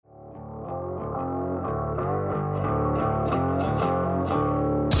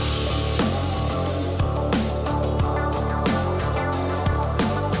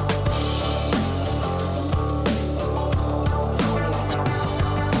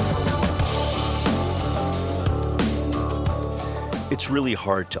It's really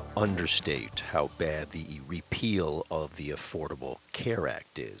hard to understate how bad the repeal of the Affordable Care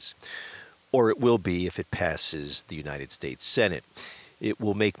Act is, or it will be if it passes the United States Senate. It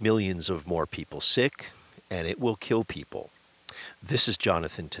will make millions of more people sick, and it will kill people. This is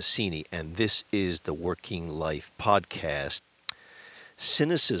Jonathan Tassini, and this is the Working Life Podcast.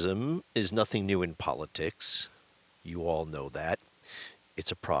 Cynicism is nothing new in politics. You all know that.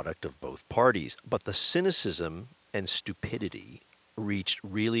 It's a product of both parties. But the cynicism and stupidity reached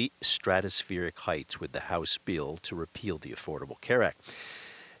really stratospheric heights with the House bill to repeal the Affordable Care Act.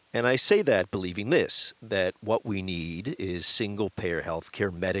 And I say that believing this, that what we need is single-payer health care,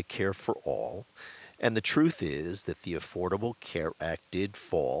 Medicare for all. And the truth is that the Affordable Care Act did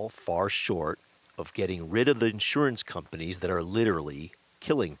fall far short of getting rid of the insurance companies that are literally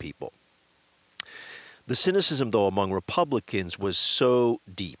killing people. The cynicism, though, among Republicans was so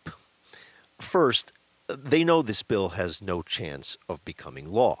deep. First, they know this bill has no chance of becoming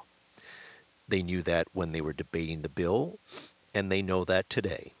law. They knew that when they were debating the bill, and they know that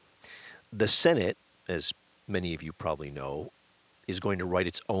today. The Senate, as many of you probably know, is going to write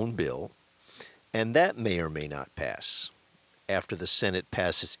its own bill, and that may or may not pass. After the Senate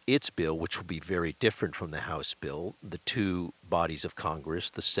passes its bill, which will be very different from the House bill, the two bodies of Congress,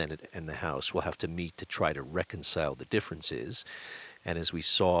 the Senate and the House, will have to meet to try to reconcile the differences. And as we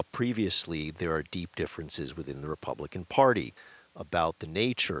saw previously, there are deep differences within the Republican Party about the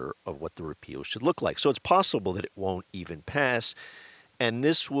nature of what the repeal should look like. So it's possible that it won't even pass. And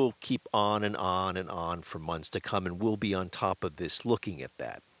this will keep on and on and on for months to come, and we'll be on top of this looking at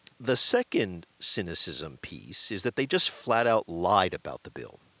that. The second cynicism piece is that they just flat out lied about the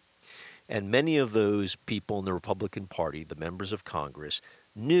bill. And many of those people in the Republican Party, the members of Congress,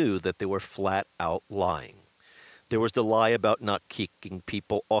 knew that they were flat out lying. There was the lie about not kicking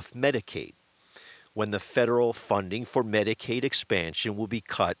people off Medicaid, when the federal funding for Medicaid expansion will be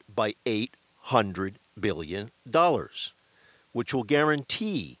cut by $800 billion, which will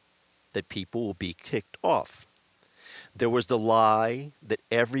guarantee that people will be kicked off. There was the lie that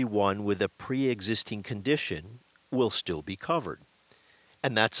everyone with a pre-existing condition will still be covered.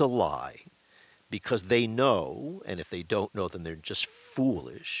 And that's a lie, because they know, and if they don't know, then they're just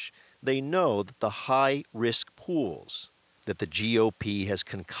foolish, they know that the high-risk pools that the GOP has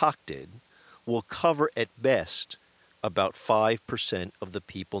concocted will cover at best about 5% of the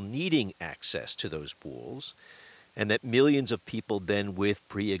people needing access to those pools, and that millions of people then with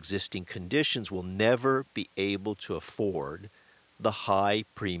pre-existing conditions will never be able to afford the high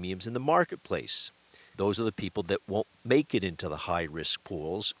premiums in the marketplace. Those are the people that won't make it into the high-risk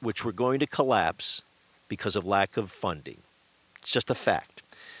pools, which we're going to collapse because of lack of funding. It's just a fact.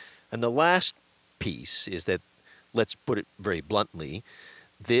 And the last piece is that, let's put it very bluntly,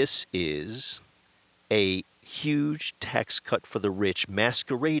 this is a huge tax cut for the rich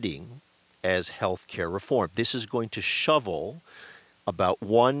masquerading as health care reform. This is going to shovel about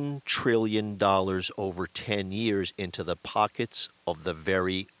 $1 trillion over 10 years into the pockets of the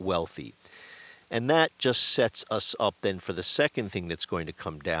very wealthy. And that just sets us up then for the second thing that's going to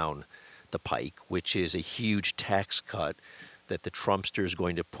come down the pike, which is a huge tax cut that the Trumpster is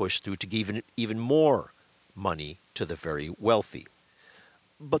going to push through to give even more money to the very wealthy.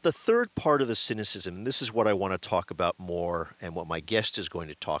 But the third part of the cynicism, and this is what I want to talk about more, and what my guest is going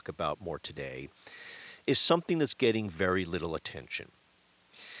to talk about more today, is something that's getting very little attention.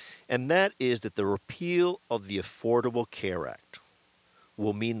 And that is that the repeal of the Affordable Care Act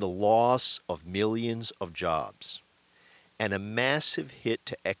will mean the loss of millions of jobs and a massive hit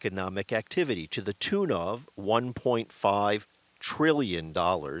to economic activity to the tune of $1.5 trillion,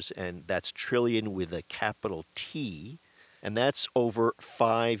 and that's trillion with a capital T, and that's over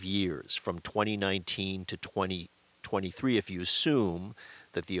 5 years, from 2019 to 2023, if you assume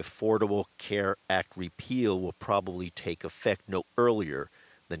that the Affordable Care Act repeal will probably take effect no earlier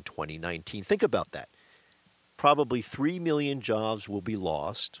than 2019. Think about that. Probably 3 million jobs will be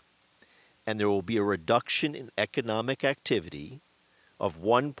lost, and there will be a reduction in economic activity of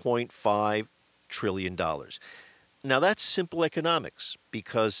 $1.5 trillion. Now, that's simple economics,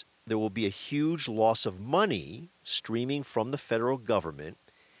 because there will be a huge loss of money streaming from the federal government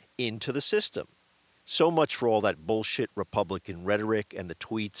into the system. So much for all that bullshit Republican rhetoric and the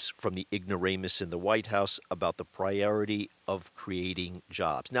tweets from the ignoramus in the White House about the priority of creating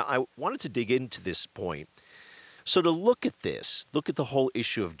jobs. Now, I wanted to dig into this point. So to look at this, look at the whole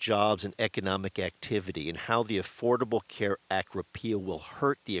issue of jobs and economic activity and how the Affordable Care Act repeal will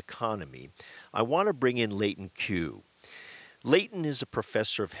hurt the economy, I want to bring in Leighton Kugh. Leighton is a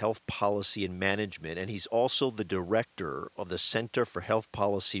professor of health policy and management, and he's also the director of the Center for Health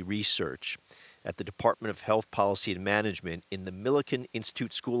Policy Research at the Department of Health Policy and Management in the Millikan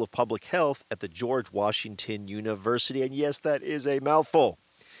Institute School of Public Health at the George Washington University. And yes, that is a mouthful.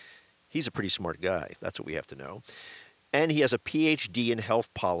 He's a pretty smart guy. That's what we have to know. And he has a PhD in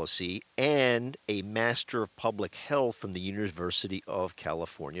health policy and a Master of Public Health from the University of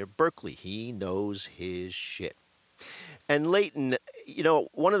California, Berkeley. He knows his shit. And Leighton,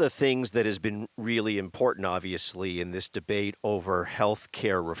 one of the things that has been really important, obviously, in this debate over health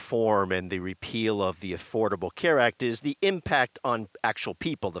care reform and the repeal of the Affordable Care Act is the impact on actual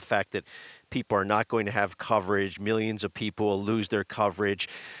people, the fact that people are not going to have coverage, millions of people will lose their coverage.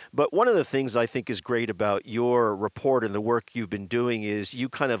 But one of the things that I think is great about your report and the work you've been doing is you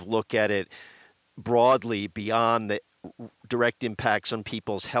kind of look at it broadly beyond the direct impacts on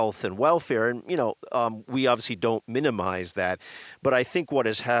people's health and welfare. And, we obviously don't minimize that. But I think what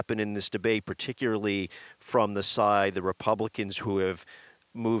has happened in this debate, particularly from the side, the Republicans who have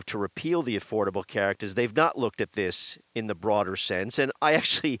moved to repeal the Affordable Care Act, is they've not looked at this in the broader sense. And I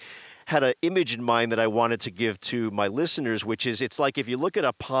actually had an image in mind that I wanted to give to my listeners, which is it's like if you look at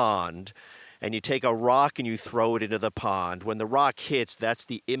a pond and you take a rock and you throw it into the pond, when the rock hits, that's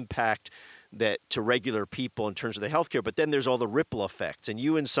the impact that to regular people in terms of the healthcare, but then there's all the ripple effects, and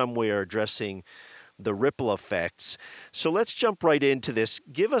you in some way are addressing the ripple effects. So let's jump right into this.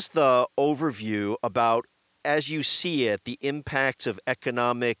 Give us the overview about, as you see it, the impacts of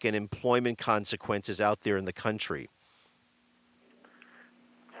economic and employment consequences out there in the country.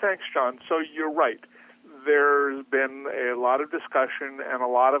 Thanks, John. So you're right. There's been a lot of discussion and a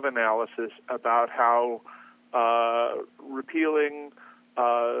lot of analysis about how repealing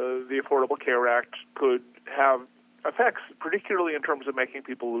the Affordable Care Act could have effects, particularly in terms of making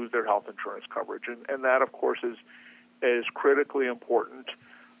people lose their health insurance coverage. And that, of course, is critically important.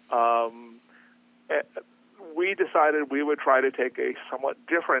 We decided we would try to take a somewhat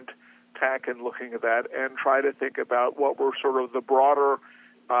different tack in looking at that and try to think about what were sort of the broader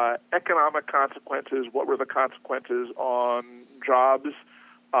economic consequences, what were the consequences on jobs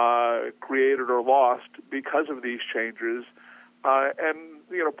created or lost because of these changes. And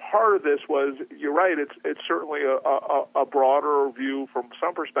part of this was, you're right, it's certainly a broader view from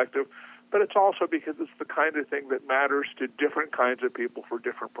some perspective, but it's also because it's the kind of thing that matters to different kinds of people for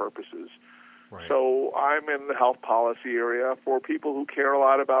different purposes. Right. So I'm in the health policy area. For people who care a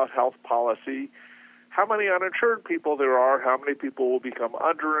lot about health policy, how many uninsured people there are, how many people will become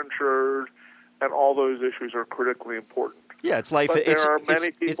underinsured, and all those issues are critically important. Yeah, it's life. But there are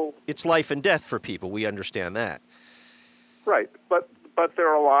many people. It's life and death for people. We understand that. Right, but there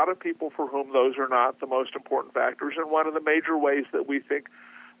are a lot of people for whom those are not the most important factors, and one of the major ways that we think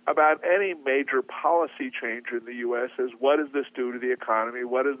about any major policy change in the U.S. is, what does this do to the economy?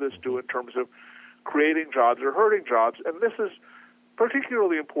 What does this do in terms of creating jobs or hurting jobs? And this is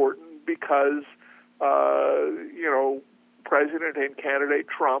particularly important because, President and candidate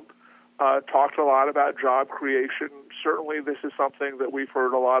Trump talked a lot about job creation. Certainly this is something that we've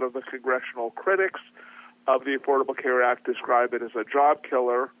heard a lot of the congressional critics of the Affordable Care Act describe it as a job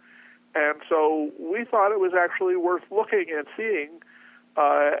killer. And so we thought it was actually worth looking and seeing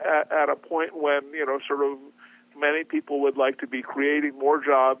at a point when, sort of many people would like to be creating more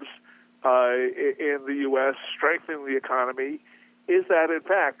jobs in the U.S., strengthening the economy. Is that, in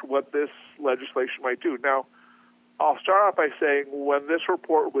fact, what this legislation might do? Now, I'll start out by saying when this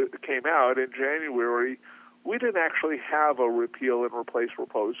report came out in January, we didn't actually have a repeal and replace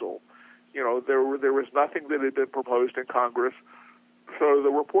proposal. There was nothing that had been proposed in Congress. So the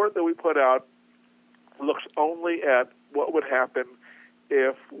report that we put out looks only at what would happen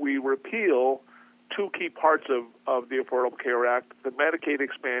if we repeal two key parts of the Affordable Care Act, the Medicaid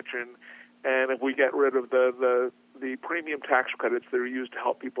expansion, and if we get rid of the premium tax credits that are used to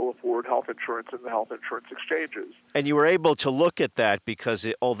help people afford health insurance and the health insurance exchanges. And you were able to look at that because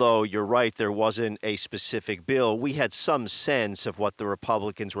although you're right, there wasn't a specific bill, we had some sense of what the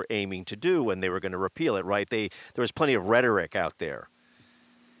Republicans were aiming to do when they were going to repeal it, right? There was plenty of rhetoric out there.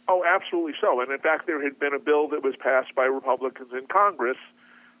 Oh, absolutely so. And in fact, there had been a bill that was passed by Republicans in Congress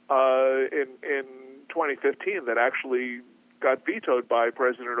in 2015 that actually got vetoed by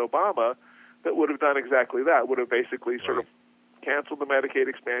President Obama that would have done exactly that, would have basically sort of canceled the Medicaid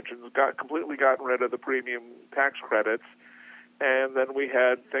expansions, completely gotten rid of the premium tax credits, and then we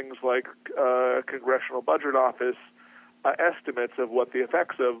had things like Congressional Budget Office estimates of what the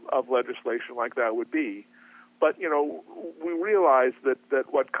effects of legislation like that would be. But, we realized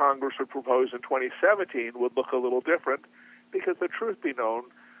that what Congress would propose in 2017 would look a little different because the truth be known,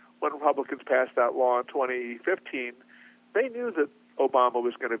 when Republicans passed that law in 2015, they knew that Obama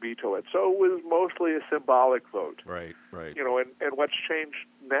was going to veto it. So it was mostly a symbolic vote. Right, right. And what's changed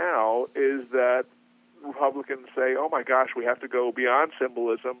now is that Republicans say, oh my gosh, we have to go beyond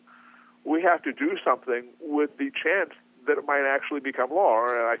symbolism. We have to do something with the chance that it might actually become law.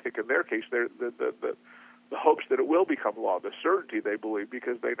 And I think in their case, the hopes that it will become law, the certainty they believe,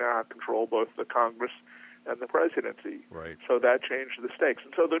 because they now control both the Congress and the presidency. Right. So that changed the stakes.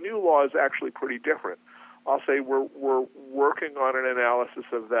 And so the new law is actually pretty different. I'll say we're working on an analysis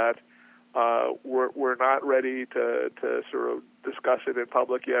of that. We're not ready to sort of discuss it in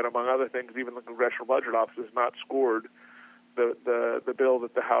public yet. Among other things, even the Congressional Budget Office has not scored the bill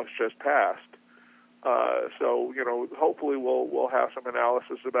that the House just passed. So hopefully we'll have some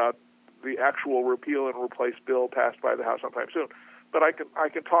analysis about the actual repeal and replace bill passed by the House sometime soon. But I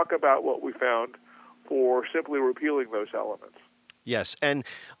can talk about what we found for simply repealing those elements. Yes, and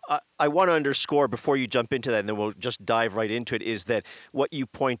I want to underscore before you jump into that, and then we'll just dive right into it, is that what you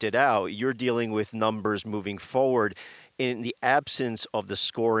pointed out, you're dealing with numbers moving forward in the absence of the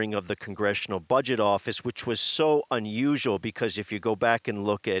scoring of the Congressional Budget Office, which was so unusual because if you go back and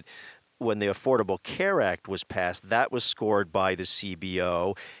look at when the Affordable Care Act was passed, that was scored by the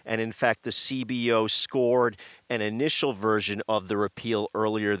CBO. And in fact, the CBO scored an initial version of the repeal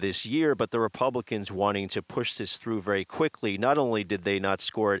earlier this year, but the Republicans wanting to push this through very quickly, not only did they not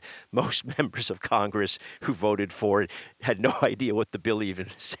score it, most members of Congress who voted for it had no idea what the bill even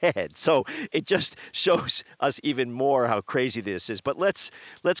said. So it just shows us even more how crazy this is. But let's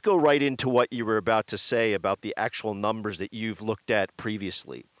go right into what you were about to say about the actual numbers that you've looked at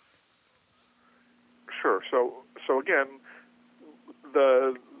previously. Sure. So again,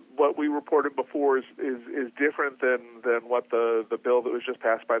 what we reported before is different than what the bill that was just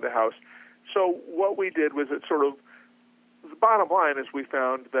passed by the House. So what we did was the bottom line is we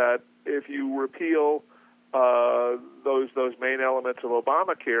found that if you repeal those main elements of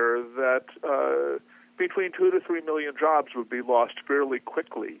Obamacare, that between 2 to 3 million jobs would be lost fairly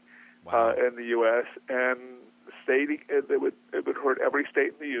quickly. Wow. In the U.S. and it would hurt every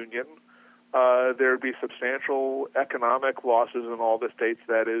state in the union. There would be substantial economic losses in all the states.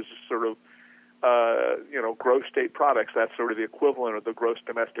 That is sort of, gross state products. That's sort of the equivalent of the gross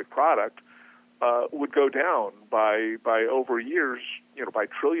domestic product would go down by over years, by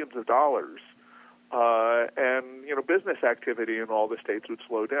trillions of dollars, and business activity in all the states would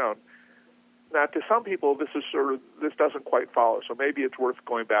slow down. Now, to some people, this doesn't quite follow. So maybe it's worth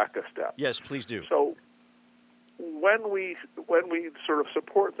going back a step. Yes, please do. So when we sort of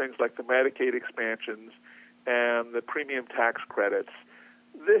support things like the Medicaid expansions and the premium tax credits,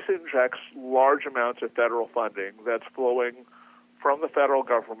 this injects large amounts of federal funding that's flowing from the federal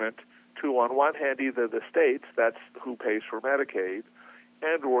government to, on one hand, either the states, that's who pays for Medicaid,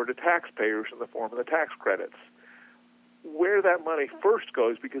 and or to taxpayers in the form of the tax credits. Where that money first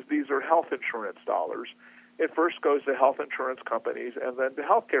goes, because these are health insurance dollars, it first goes to health insurance companies and then to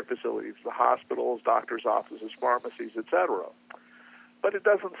healthcare facilities, the hospitals, doctors' offices, pharmacies, etc. But it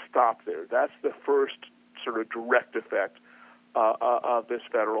doesn't stop there. That's the first sort of direct effect of this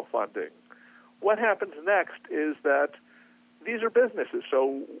federal funding. What happens next is that these are businesses.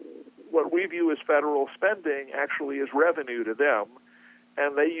 So what we view as federal spending actually is revenue to them,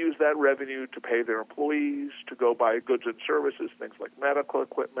 and they use that revenue to pay their employees, to go buy goods and services, things like medical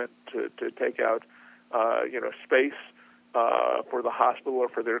equipment, to take out space for the hospital or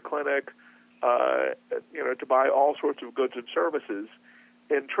for their clinic, to buy all sorts of goods and services.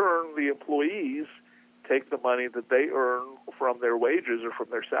 In turn, the employees take the money that they earn from their wages or from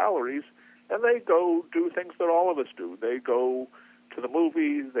their salaries, and they go do things that all of us do. They go to the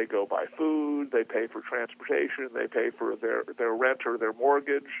movies, they go buy food, they pay for transportation, they pay for their rent or their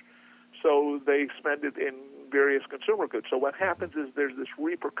mortgage. So they spend it in various consumer goods. So what happens is there's this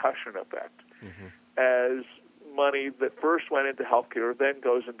repercussion effect. Mm-hmm. As money that first went into healthcare then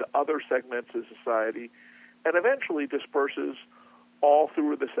goes into other segments of society and eventually disperses all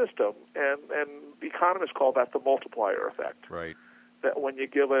through the system. And economists call that the multiplier effect. Right. That when you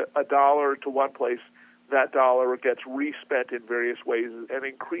give a dollar to one place, that dollar gets respent in various ways and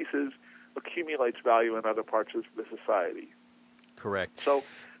accumulates value in other parts of the society. Correct. So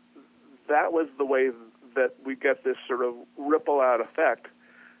that was the way that we get this sort of ripple-out effect,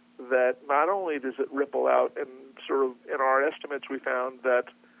 that not only does it ripple out, and sort of in our estimates we found that,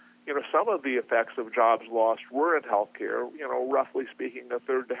 some of the effects of jobs lost were in healthcare, roughly speaking, a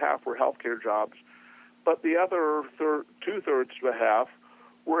third to half were healthcare jobs, but the other two-thirds to a half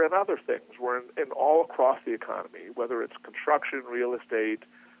were in other things, were in all across the economy, whether it's construction, real estate,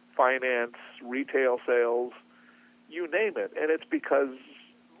 finance, retail sales, you name it. And it's because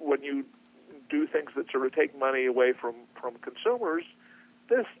when you do things that sort of take money away from consumers,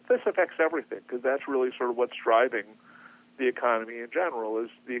 this affects everything, because that's really sort of what's driving the economy in general, is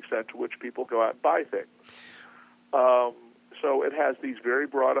the extent to which people go out and buy things. So it has these very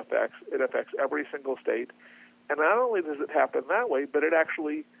broad effects. It affects every single state. And not only does it happen that way, but it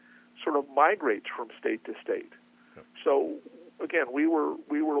actually sort of migrates from state to state. Yep. So again, we were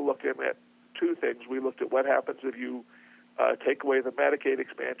looking at two things. We looked at what happens if you take away the Medicaid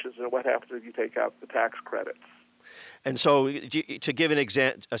expansions, and what happens if you take out the tax credits. And so, to give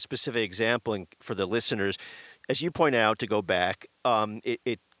a specific example for the listeners, as you point out, to go back,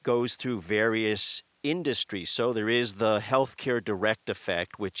 it goes through various industries. So there is the healthcare direct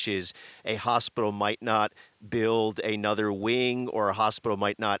effect, which is a hospital might not build another wing, or a hospital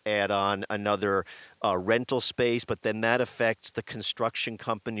might not add on another rental space, but then that affects the construction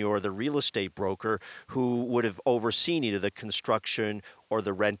company or the real estate broker who would have overseen either the construction or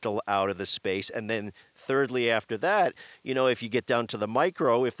the rental out of the space. And then thirdly, after that, if you get down to the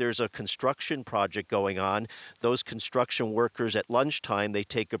micro, if there's a construction project going on, those construction workers at lunchtime, they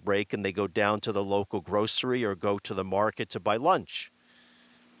take a break and they go down to the local grocery or go to the market to buy lunch.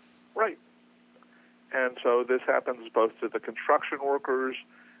 Right. And so this happens both to the construction workers.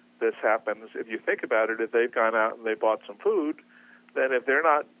 This happens, if you think about it, if they've gone out and they bought some food, then if they're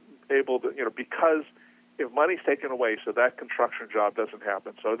not able to, because if money's taken away, so that construction job doesn't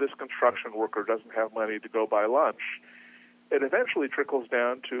happen, so this construction worker doesn't have money to go buy lunch, it eventually trickles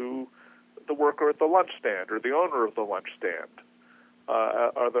down to the worker at the lunch stand or the owner of the lunch stand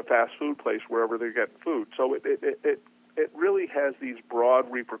or the fast food place, wherever they're getting food. So it really has these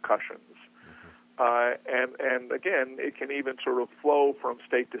broad repercussions. And again, it can even sort of flow from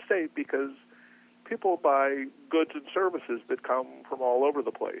state to state, because people buy goods and services that come from all over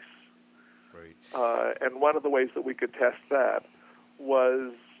the place. Right. And one of the ways that we could test that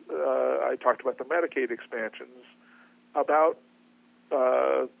was, I talked about the Medicaid expansions. About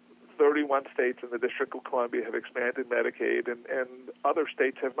 31 states in the District of Columbia have expanded Medicaid, and other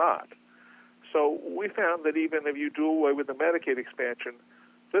states have not. So we found that even if you do away with the Medicaid expansion,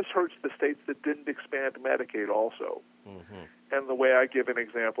 this hurts the states that didn't expand Medicaid also. Mm-hmm. And the way I give an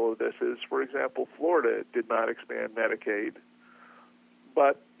example of this is, for example, Florida did not expand Medicaid.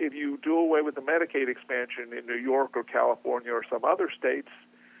 But if you do away with the Medicaid expansion in New York or California or some other states,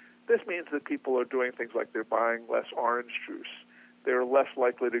 this means that people are doing things like they're buying less orange juice. They're less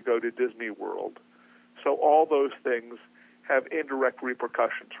likely to go to Disney World. So all those things have indirect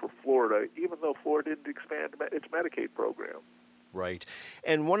repercussions for Florida, even though Florida didn't expand its Medicaid program. Right.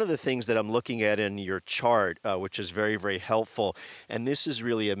 And one of the things that I'm looking at in your chart, which is very, very helpful, and this is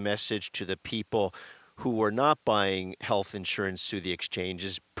really a message to the people who are not buying health insurance through the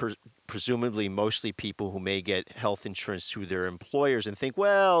exchanges, presumably mostly people who may get health insurance through their employers and think,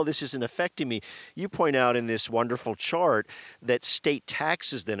 well, this isn't affecting me. You point out in this wonderful chart that state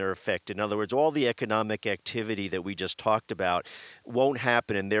taxes then are affected. In other words, all the economic activity that we just talked about won't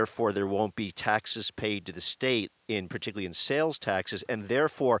happen, and therefore there won't be taxes paid to the state, particularly in sales taxes, and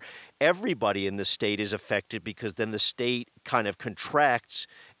therefore everybody in the state is affected, because then the state kind of contracts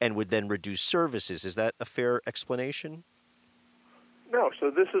and would then reduce services. Is that a fair explanation? No.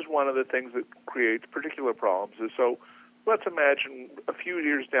 So this is one of the things that creates particular problems. So let's imagine a few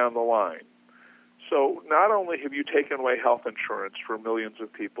years down the line. So not only have you taken away health insurance for millions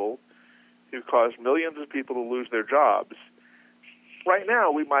of people, you've caused millions of people to lose their jobs. Right now,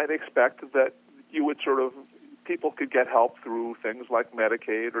 we might expect that you would people could get help through things like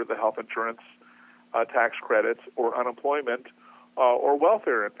Medicaid or the health insurance tax credits or unemployment or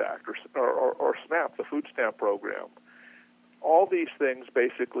welfare, in fact, or SNAP, the food stamp program. All these things,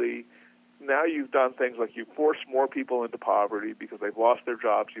 basically, now you've done things like you've forced more people into poverty because they've lost their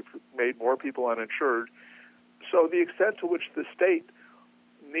jobs. You've made more people uninsured. So the extent to which the state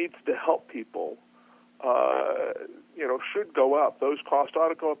needs to help people, should go up. Those costs ought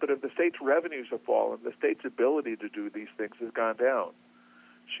to go up. But if the state's revenues have fallen, the state's ability to do these things has gone down.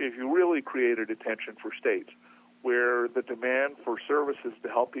 So if you really created a tension for states where the demand for services to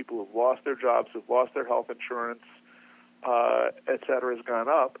help people who've lost their jobs, who've lost their health insurance, et cetera, has gone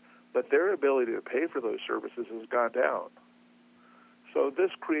up, but their ability to pay for those services has gone down. So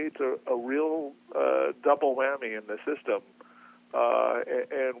this creates a real double whammy in the system,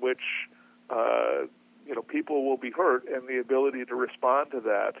 in which people will be hurt, and the ability to respond to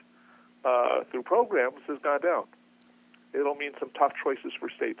that through programs has gone down. It'll mean some tough choices for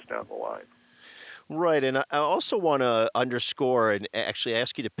states down the line. Right, and I also want to underscore and actually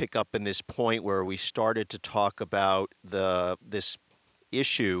ask you to pick up in this point where we started to talk about this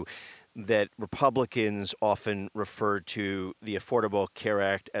issue that Republicans often referred to the Affordable Care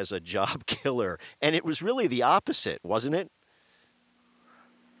Act as a job killer, and it was really the opposite, wasn't it?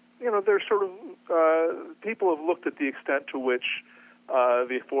 There's sort of people have looked at the extent to which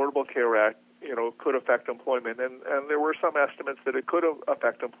the Affordable Care Act, could affect employment, and there were some estimates that it could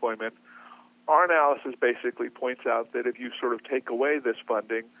affect employment. Our analysis basically points out that if you sort of take away this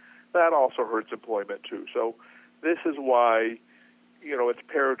funding, that also hurts employment too. So this is why, it's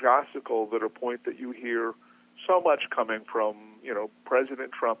paradoxical that a point that you hear so much coming from,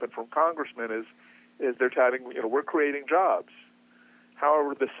 President Trump and from congressmen is they're touting, we're creating jobs.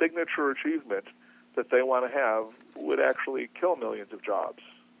 However, the signature achievement that they want to have would actually kill millions of jobs.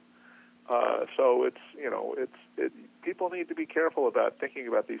 So people need to be careful about thinking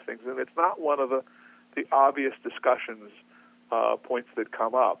about these things, and it's not one of the obvious discussions points that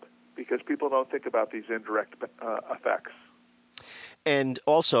come up because people don't think about these indirect effects. And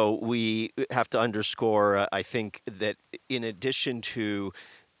also, we have to underscore, I think, that in addition to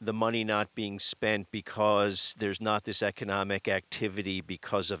the money not being spent because there's not this economic activity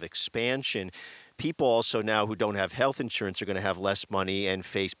because of expansion, people also now who don't have health insurance are going to have less money and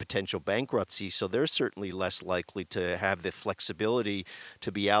face potential bankruptcy. So they're certainly less likely to have the flexibility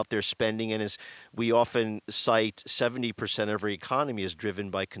to be out there spending. And as we often cite, 70% of our economy is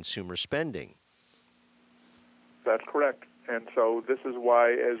driven by consumer spending. That's correct. And so this is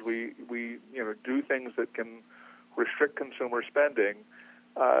why, as we do things that can restrict consumer spending,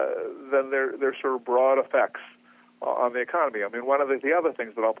 then there's sort of broad effects on the economy. I mean, one of the other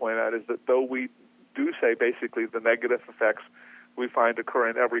things that I'll point out is that though we do say basically the negative effects we find occur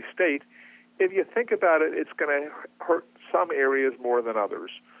in every state, if you think about it, it's going to hurt some areas more than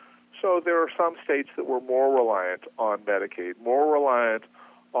others. So there are some states that were more reliant on Medicaid, more reliant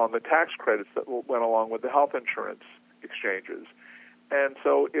on the tax credits that went along with the health insurance exchanges. And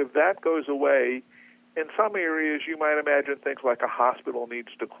so if that goes away, in some areas you might imagine things like a hospital needs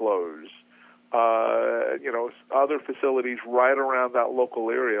to close. Other facilities right around that local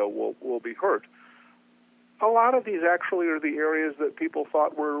area will be hurt. A lot of these actually are the areas that people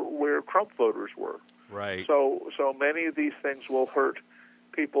thought were where Trump voters were. Right. So many of these things will hurt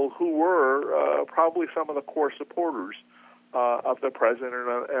people who were probably some of the core supporters of the president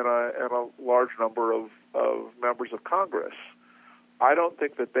and a large number of members of Congress. I don't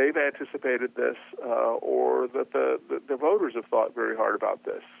think that they've anticipated this or that the voters have thought very hard about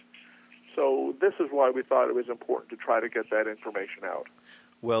this. So this is why we thought it was important to try to get that information out.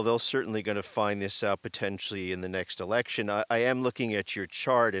 Well, they're certainly going to find this out potentially in the next election. I am looking at your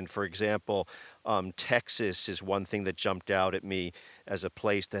chart, and for example, Texas is one thing that jumped out at me as a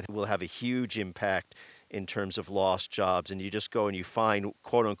place that will have a huge impact in terms of lost jobs. And you just go and you find,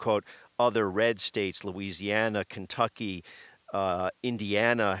 quote unquote, other red states, Louisiana, Kentucky,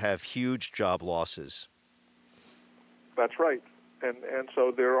 Indiana, have huge job losses. That's right. And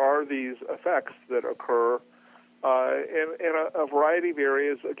so there are these effects that occur in a variety of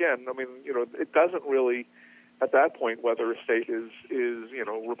areas. Again, I mean, it doesn't really, at that point, whether a state is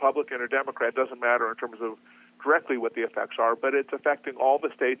Republican or Democrat, doesn't matter in terms of directly what the effects are, but it's affecting all the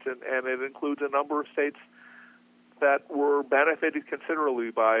states, and it includes a number of states that were benefited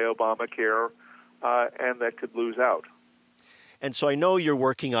considerably by Obamacare and that could lose out. And so I know you're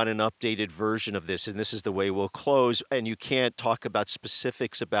working on an updated version of this, and this is the way we'll close, and you can't talk about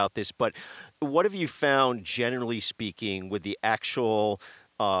specifics about this, but what have you found, generally speaking, with the actual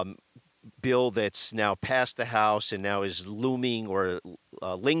bill that's now passed the House and now is looming or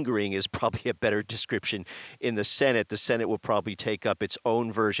lingering is probably a better description in the Senate? The Senate will probably take up its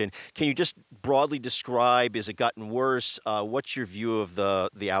own version. Can you just broadly describe, has it gotten worse? What's your view of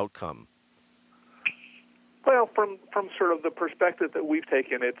the outcome? Well, from sort of the perspective that we've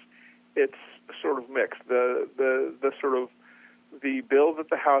taken, it's sort of mixed. The bill that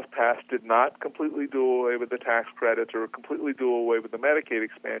the House passed did not completely do away with the tax credits or completely do away with the Medicaid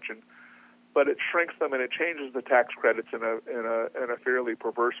expansion, but it shrinks them and it changes the tax credits in a fairly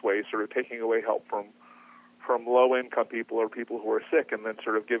perverse way, sort of taking away help from low income people or people who are sick, and then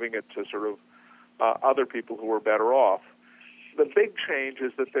sort of giving it to sort of other people who are better off. The big change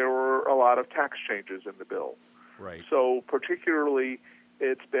is that there were a lot of tax changes in the bill. Right. So particularly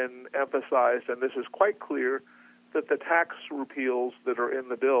it's been emphasized, and this is quite clear, that the tax repeals that are in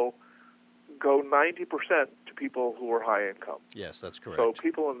the bill go 90% to people who are high income. Yes, that's correct. So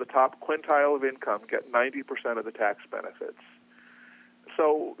people in the top quintile of income get 90% of the tax benefits.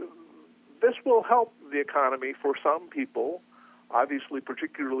 So this will help the economy for some people. Obviously,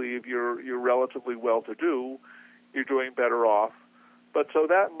 particularly if you're relatively well-to-do, you're doing better off. But so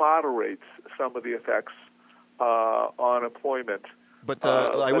that moderates some of the effects on employment But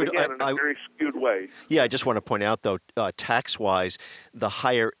again, in a very skewed way. Yeah, I just want to point out, though, tax-wise, the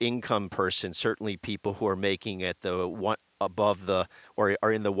higher income person, certainly people who are making at the one above the or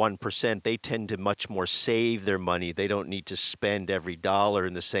are in the 1%, they tend to much more save their money. They don't need to spend every dollar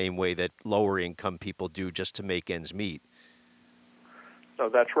in the same way that lower income people do just to make ends meet. No,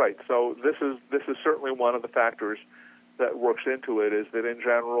 that's right. So this is certainly one of the factors that works into it. Is that in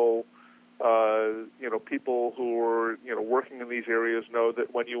general, people who are working in these areas know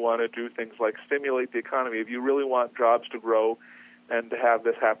that when you want to do things like stimulate the economy, if you really want jobs to grow and to have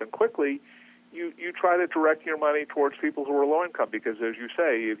this happen quickly, you try to direct your money towards people who are low income, because, as you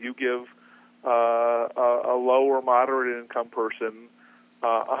say, if you give a low or moderate income person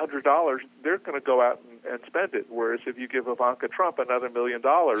 $100, they're going to go out and spend it. Whereas if you give Ivanka Trump another $1 million,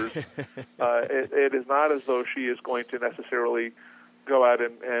 it is not as though she is going to necessarily go out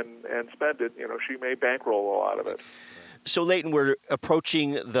and spend it. She may bankroll a lot of it. So, Leighton, we're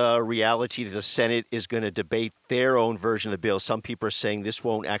approaching the reality that the Senate is going to debate their own version of the bill. Some people are saying this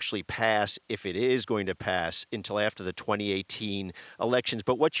won't actually pass, if it is going to pass, until after the 2018 elections.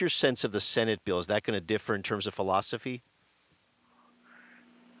 But what's your sense of the Senate bill? Is that going to differ in terms of philosophy?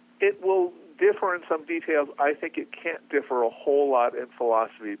 It will differ in some details. I think it can't differ a whole lot in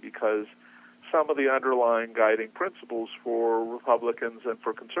philosophy, because some of the underlying guiding principles for Republicans and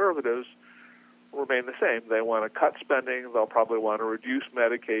for conservatives remain the same. They want to cut spending. They'll probably want to reduce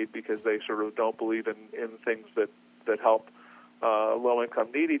Medicaid because they sort of don't believe in things that help low-income,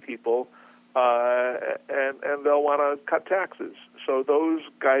 needy people, and they'll want to cut taxes. So those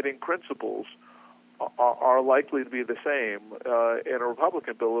guiding principles are likely to be the same in a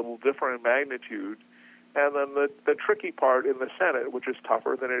Republican bill, a little different in magnitude. And then the tricky part in the Senate, which is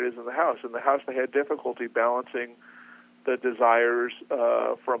tougher than it is in the House. In the House, they had difficulty balancing the desires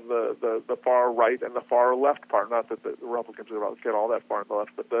from the far right and the far left part. Not that the Republicans get all that far on the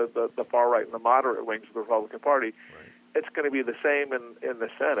left, but the far right and the moderate wings of the Republican Party. Right. It's going to be the same in the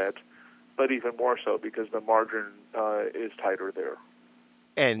Senate, but even more so because the margin is tighter there.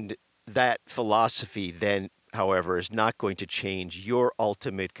 And that philosophy then, however, is not going to change your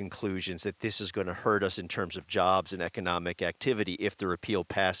ultimate conclusions that this is going to hurt us in terms of jobs and economic activity if the repeal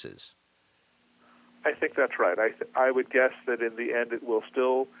passes. I think that's right. I would guess that in the end it will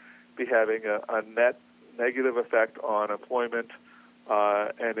still be having a net negative effect on employment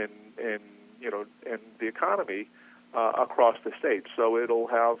and in the economy across the states. So it'll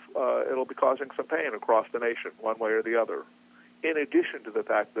be causing some pain across the nation, one way or the other, in addition to the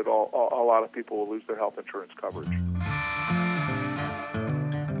fact that a lot of people will lose their health insurance coverage.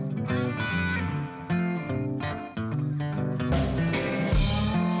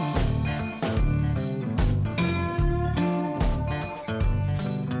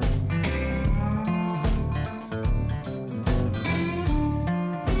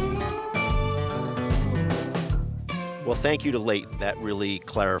 Well, thank you to Leighton. That really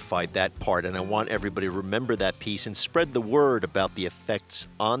clarified that part, and I want everybody to remember that piece and spread the word about the effects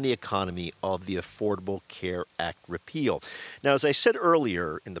on the economy of the Affordable Care Act repeal. Now, as I said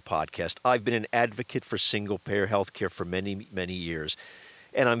earlier in the podcast, I've been an advocate for single-payer health care for many, many years,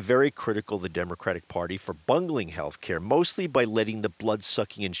 and I'm very critical of the Democratic Party for bungling health care, mostly by letting the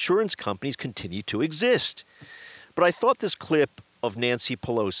blood-sucking insurance companies continue to exist. But I thought this clip of Nancy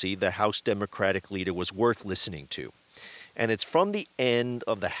Pelosi, the House Democratic leader, was worth listening to. And it's from the end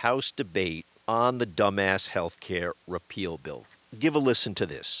of the House debate on the dumbass health care repeal bill. Give a listen to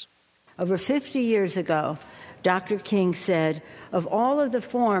this. Over 50 years ago, Dr. King said, of all of the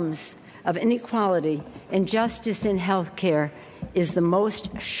forms of inequality, injustice in health care is the most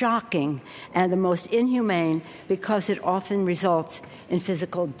shocking and the most inhumane because it often results in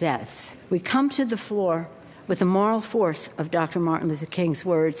physical death. We come to the floor with the moral force of Dr. Martin Luther King's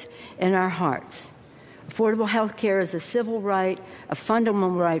words in our hearts. Affordable health care is a civil right, a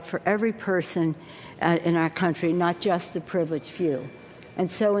fundamental right for every person in our country, not just the privileged few. And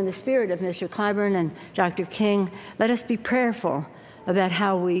so in the spirit of Mr. Clyburn and Dr. King, let us be prayerful about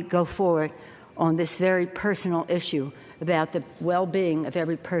how we go forward on this very personal issue about the well-being of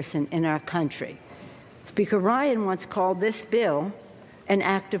every person in our country. Speaker Ryan once called this bill an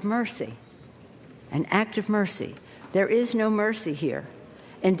act of mercy. An act of mercy. There is no mercy here.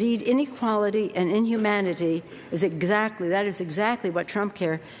 Indeed, inequality and inhumanity is exactly what Trump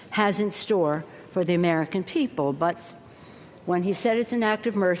Care has in store for the American people. But when he said it's an act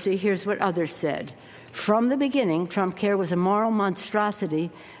of mercy, here's what others said. From the beginning, Trump Care was a moral monstrosity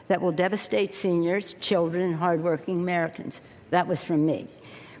that will devastate seniors, children, and hardworking Americans. That was from me.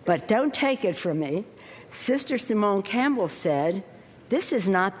 But don't take it from me. Sister Simone Campbell said, this is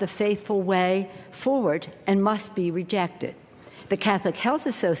not the faithful way forward and must be rejected. The Catholic Health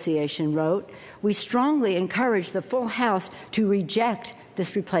Association wrote, "We strongly encourage the full House to reject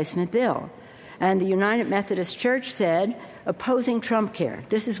this replacement bill." And the United Methodist Church said, opposing Trump care,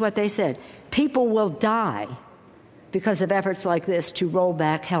 this is what they said: people will die because of efforts like this to roll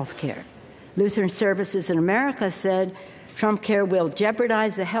back health care. Lutheran Services in America said, Trump care will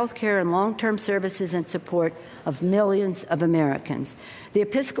jeopardize the health care and long-term services and support of millions of Americans. The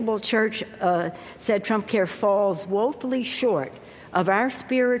Episcopal Church said Trump care falls woefully short of our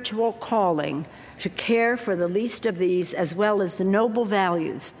spiritual calling to care for the least of these, as well as the noble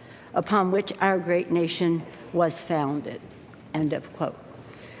values upon which our great nation was founded. End of quote.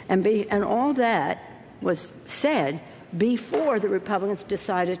 And all that was said before the Republicans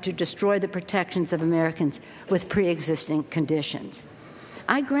decided to destroy the protections of Americans with pre-existing conditions.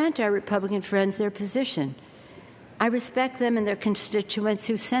 I grant our Republican friends their position. I respect them and their constituents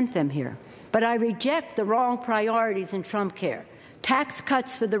who sent them here. But I reject the wrong priorities in Trump care. Tax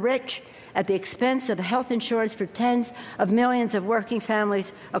cuts for the rich at the expense of health insurance for tens of millions of working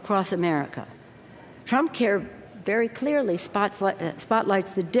families across America. Trump care very clearly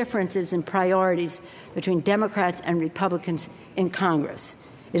spotlights the differences in priorities between Democrats and Republicans in Congress.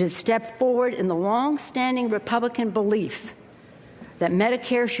 It has stepped forward in the long-standing Republican belief that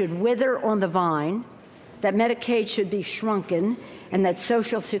Medicare should wither on the vine, that Medicaid should be shrunken, and that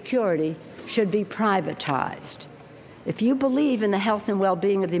Social Security should be privatized. If you believe in the health and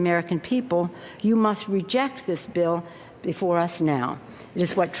well-being of the American people, you must reject this bill before us now. It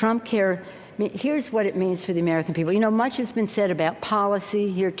is what Trump care. Here's what it means for the American people. You know, much has been said about policy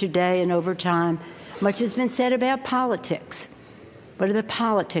here today and over time. Much has been said about politics. What are the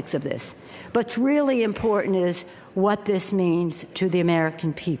politics of this? What's really important is what this means to the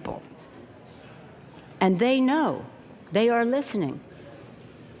American people. And they know. They are listening.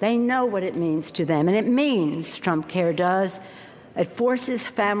 They know what it means to them. And it means, Trump care does, it forces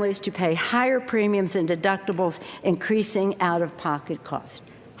families to pay higher premiums and deductibles, increasing out-of-pocket costs.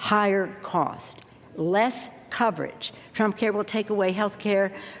 Higher cost, less coverage. Trump care will take away health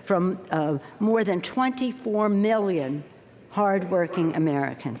care from more than 24 million hardworking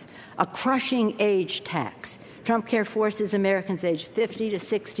Americans. A crushing age tax. Trump care forces Americans aged 50 to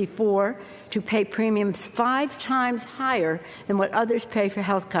 64 to pay premiums 5 times higher than what others pay for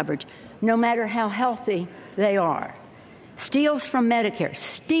health coverage, no matter how healthy they are. Steals from Medicare.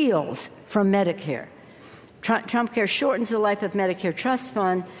 Trump care shortens the life of Medicare Trust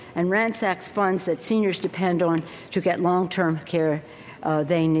Fund and ransacks funds that seniors depend on to get long-term care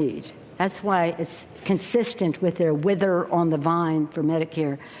they need. That's why it's consistent with their wither on the vine for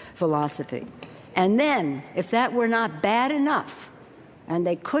Medicare philosophy. And then, if that were not bad enough, and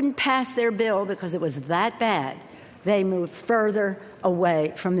they couldn't pass their bill because it was that bad, they moved further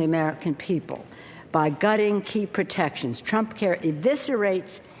away from the American people by gutting key protections. Trump care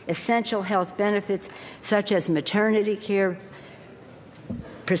eviscerates essential health benefits such as maternity care,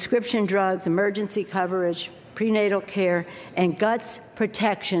 prescription drugs, emergency coverage, prenatal care, and guts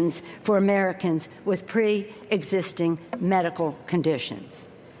protections for Americans with pre-existing medical conditions.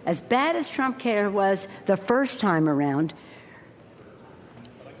 As bad as Trump care was the first time around,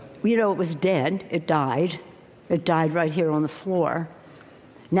 you know, it was dead. It died. It died right here on the floor.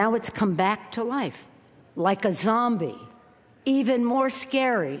 Now it's come back to life like a zombie, even more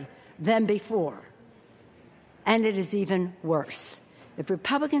scary than before. And it is even worse. If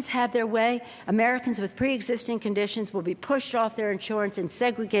Republicans have their way, Americans with pre-existing conditions will be pushed off their insurance and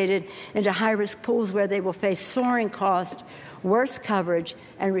segregated into high-risk pools where they will face soaring costs, worse coverage,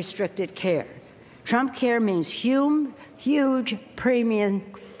 and restricted care. Trump care means huge premium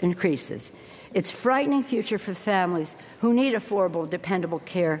increases. It's a frightening future for families who need affordable, dependable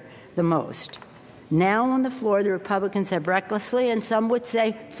care the most. Now on the floor, the Republicans have recklessly, and some would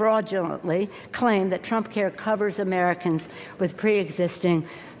say fraudulently, claimed that Trump care covers Americans with pre-existing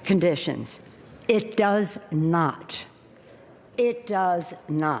conditions. It does not. It does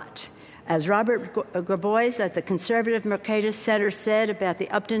not. As Robert Grabois at the conservative Mercatus Center said about the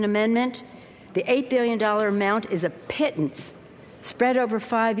Upton Amendment, the $8 billion amount is a pittance. Spread over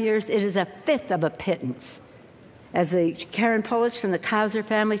 5 years, it is a fifth of a pittance. As Karen Polis from the Kauser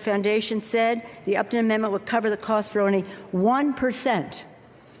Family Foundation said, the Upton Amendment would cover the cost for only 1%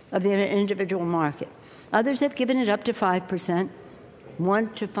 of the individual market. Others have given it up to 5%,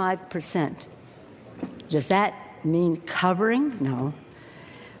 1 to 5%. Does that mean covering? No.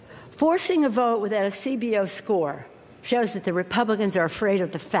 Forcing a vote without a CBO score shows that the Republicans are afraid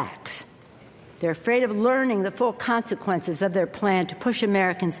of the facts. They're afraid of learning the full consequences of their plan to push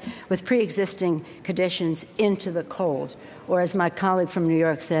Americans with pre-existing conditions into the cold, or as my colleague from New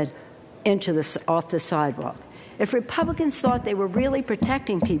York said, off the sidewalk. If Republicans thought they were really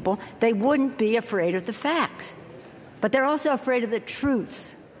protecting people, they wouldn't be afraid of the facts. But they're also afraid of the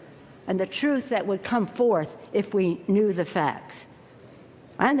truth, and the truth that would come forth if we knew the facts.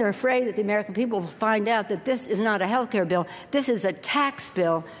 And they're afraid that the American people will find out that this is not a health care bill. This is a tax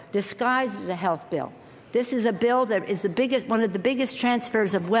bill disguised as a health bill. This is a bill that is one of the biggest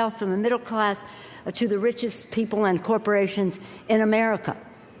transfers of wealth from the middle class to the richest people and corporations in America.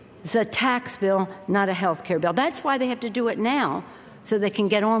 It's a tax bill, not a health care bill. That's why they have to do it now, so they can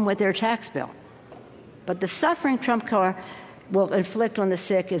get on with their tax bill. But the suffering Trump care will inflict on the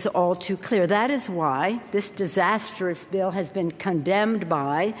sick is all too clear. That is why this disastrous bill has been condemned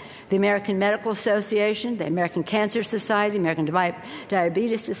by the American Medical Association, the American Cancer Society, the American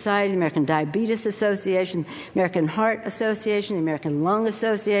Diabetes Society, the American Diabetes Association, the American Heart Association, the American Lung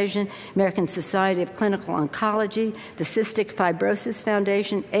Association, American Society of Clinical Oncology, the Cystic Fibrosis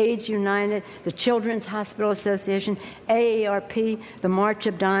Foundation, AIDS United, the Children's Hospital Association, AARP, the March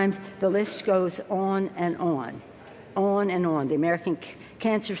of Dimes. The list goes on and on. On and on. The American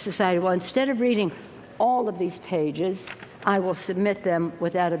Cancer Society. Well, instead of reading all of these pages, I will submit them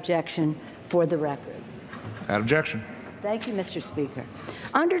without objection for the record. Without objection. Thank you, Mr. Speaker.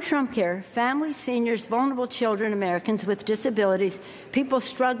 Under Trump care, families, seniors, vulnerable children, Americans with disabilities, people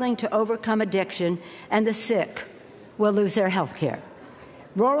struggling to overcome addiction, and the sick will lose their health care.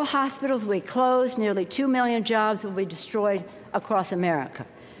 Rural hospitals will be closed. Nearly 2 million jobs will be destroyed across America.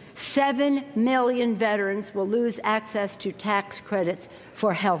 7 million veterans will lose access to tax credits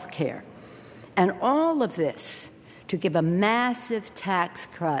for health care. And all of this to give a massive tax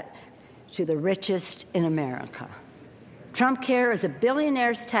cut to the richest in America. Trump care is a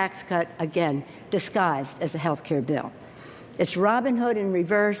billionaire's tax cut, again, disguised as a health care bill. It's Robin Hood in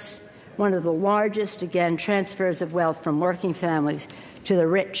reverse, one of the largest, again, transfers of wealth from working families to the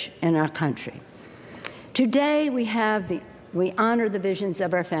rich in our country. Today, we honor the visions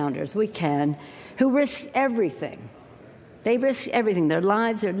of our founders, who risked everything. They risked everything, their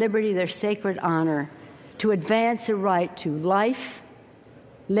lives, their liberty, their sacred honor, to advance the right to life,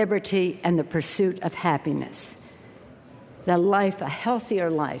 liberty, and the pursuit of happiness. A healthier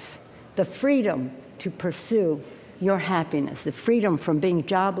life, the freedom to pursue your happiness, the freedom from being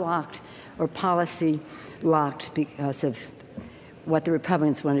job-locked or policy-locked because of what the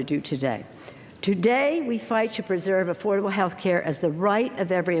Republicans want to do today. Today, we fight to preserve affordable health care as the right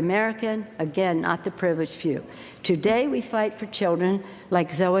of every American, again, not the privileged few. Today, we fight for children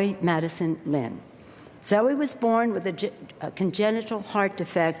like Zoe Madison Lynn. Zoe was born with a congenital heart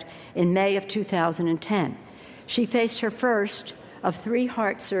defect in May of 2010. She faced her first of 3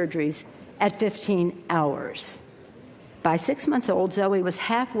 heart surgeries at 15 hours. By 6 months old, Zoe was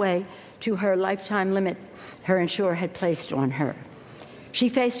halfway to her lifetime limit her insurer had placed on her. She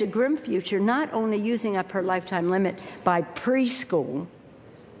faced a grim future, not only using up her lifetime limit by preschool,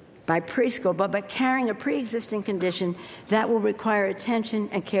 but by carrying a pre-existing condition that will require attention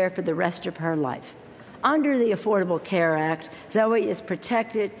and care for the rest of her life. Under the Affordable Care Act, Zoe is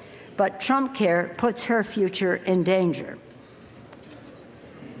protected, but Trump care puts her future in danger.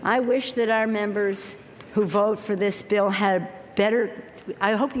 I wish that our members who vote for this bill had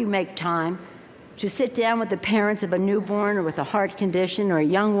I hope you make time to sit down with the parents of a newborn or with a heart condition, or a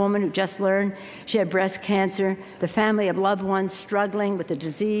young woman who just learned she had breast cancer, the family of loved ones struggling with a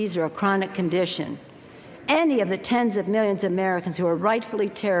disease or a chronic condition. Any of the tens of millions of Americans who are rightfully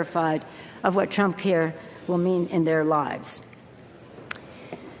terrified of what Trump care will mean in their lives.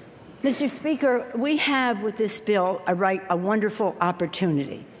 Mr. Speaker, we have with this bill a wonderful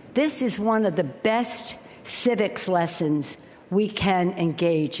opportunity. This is one of the best civics lessons we can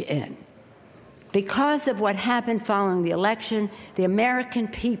engage in. Because of what happened following the election, the American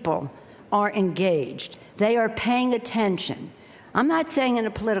people are engaged. They are paying attention. I'm not saying in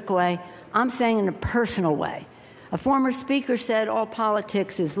a political way, I'm saying in a personal way. A former speaker said all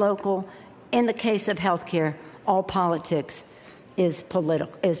politics is local. In the case of health care, all politics is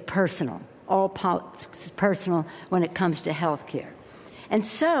personal. All politics is personal when it comes to health care. And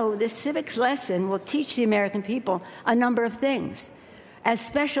so this civics lesson will teach the American people a number of things. As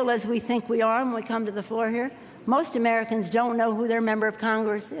special as we think we are when we come to the floor here, most Americans don't know who their member of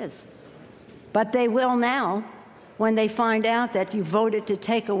Congress is. But they will now when they find out that you voted to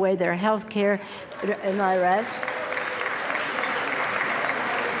take away their health care and the rest.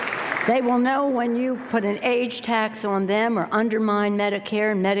 They will know when you put an age tax on them or undermine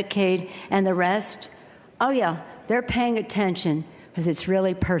Medicare and Medicaid and the rest. Oh, yeah, they're paying attention because it's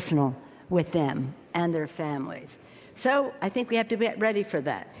really personal with them and their families. So I think we have to get ready for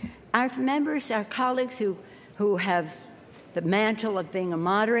that. Our members, our colleagues who have the mantle of being a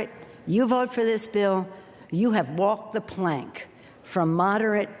moderate, you vote for this bill, you have walked the plank from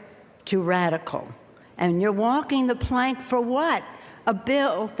moderate to radical. And you're walking the plank for what? A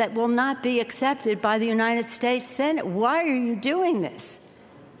bill that will not be accepted by the United States Senate. Why are you doing this?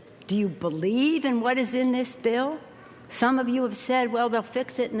 Do you believe in what is in this bill? Some of you have said, well, they'll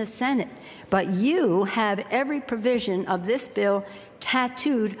fix it in the Senate. But you have every provision of this bill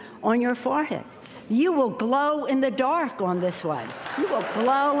tattooed on your forehead. You will glow in the dark on this one. You will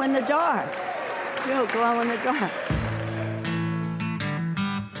glow in the dark. You will glow in the dark.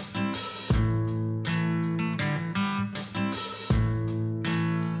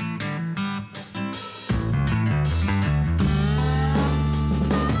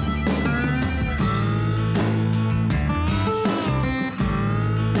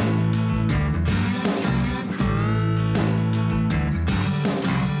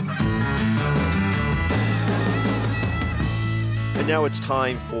 Now it's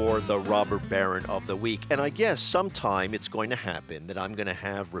time for the Robber Baron of the Week. And I guess sometime it's going to happen that I'm going to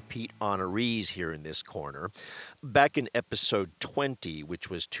have repeat honorees here in this corner. Back in episode 20, which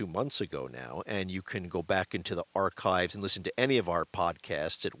was 2 months ago now, and you can go back into the archives and listen to any of our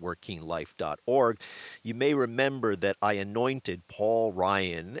podcasts at workinglife.org, you may remember that I anointed Paul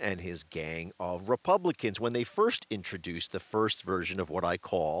Ryan and his gang of Republicans when they first introduced the first version of what I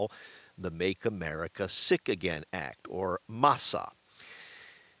call the Make America Sick Again Act, or MASA.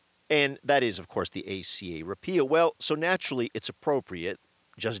 And that is, of course, the ACA repeal. Well, so naturally, it's appropriate,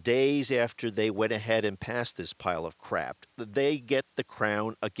 just days after they went ahead and passed this pile of crap, that they get the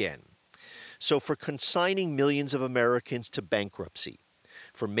crown again. So for consigning millions of Americans to bankruptcy,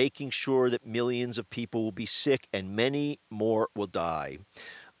 for making sure that millions of people will be sick and many more will die,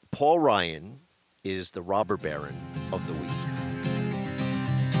 Paul Ryan is the Robber Baron of the Week.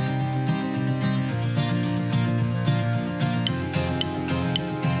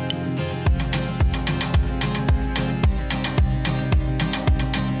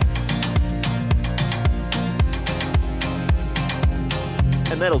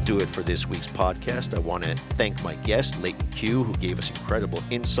 And that'll do it for this week's podcast. I want to thank my guest, Leighton Q, who gave us incredible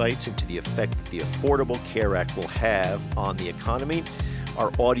insights into the effect that the Affordable Care Act will have on the economy.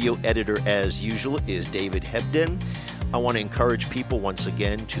 Our audio editor, as usual, is David Hebden. I want to encourage people once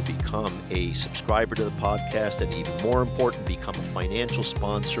again to become a subscriber to the podcast, and even more important, become a financial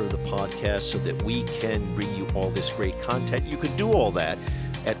sponsor of the podcast so that we can bring you all this great content. You can do all that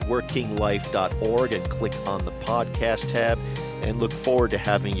at workinglife.org and click on the podcast tab, and look forward to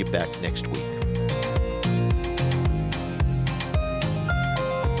having you back next week.